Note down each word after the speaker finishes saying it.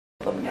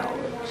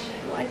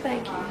Why,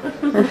 thank you.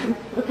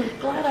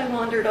 Glad I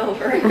wandered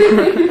over.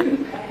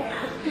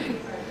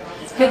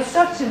 It's good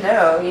stuff to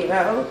know, you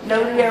know.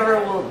 Nobody ever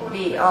will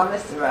be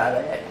honest about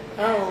it.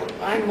 Oh,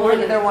 I'm People more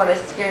than either want to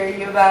scare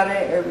you about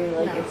it or be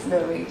like, No. it's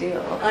no big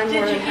deal. I'm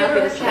more than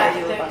happy to scare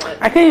you about it.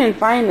 I couldn't even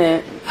find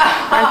it.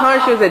 I told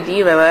her she was a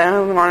diva, but I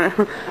don't want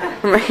to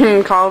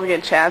make calls to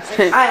get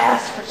chapstick. I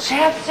asked for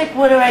chapstick,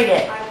 what do I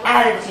get?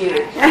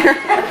 Attitude.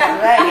 That's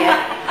what I get.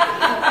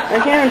 I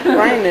can't even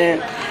find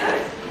it.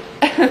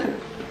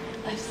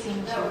 I've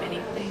seen too many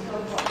things.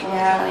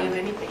 Yeah. Tell you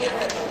anything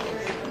else.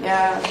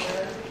 Yeah.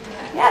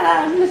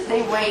 Yeah, I'm the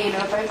same way, you know,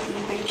 if I've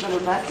seen things that are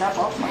messed up,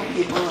 I'll tell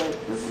people,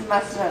 like, this is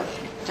messed up.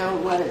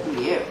 Don't let it be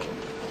you.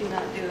 Do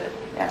not do it.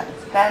 Yeah,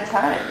 it's bad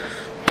times.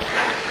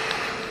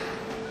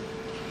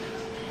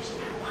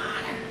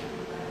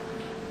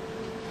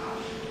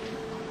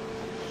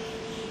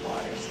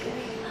 Water's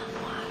good.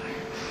 Water.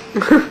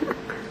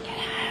 Get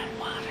out of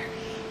water.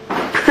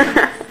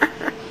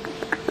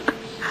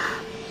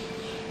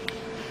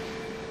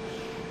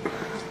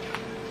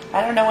 I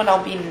don't know when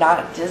I'll be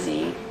not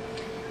dizzy.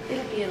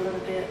 It'll be a little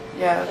bit.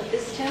 Yeah. But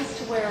this tends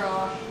to wear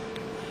off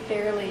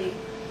fairly.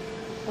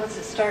 Once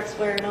it starts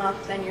wearing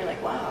off, then you're like,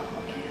 wow,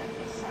 okay,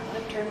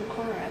 I've turned the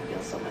corner. I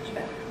feel so much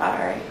better. All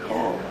right,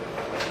 cool.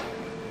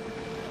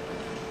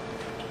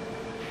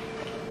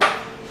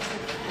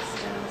 This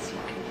down so you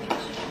can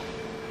reach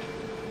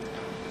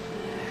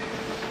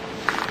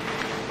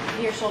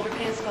it. Your shoulder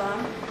pain's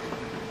gone.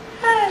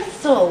 It's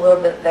still a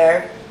little bit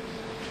there.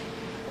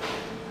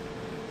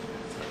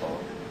 It's cool.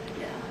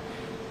 Yeah.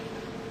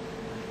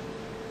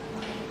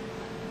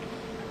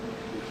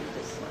 We do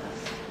this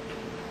last.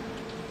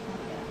 Oh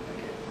yeah, we're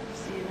good.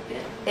 See you in a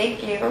bit.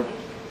 Thank you.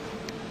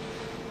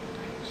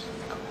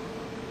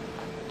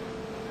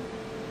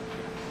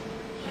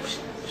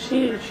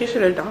 She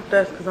should adopt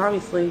us because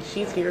obviously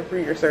she's here for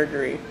your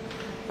surgery,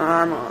 not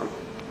our mom.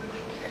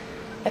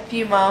 F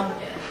you, Mom.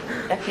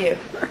 F you.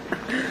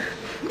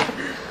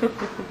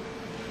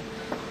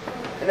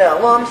 No,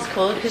 Mom's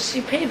cool because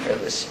she paid for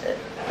this shit.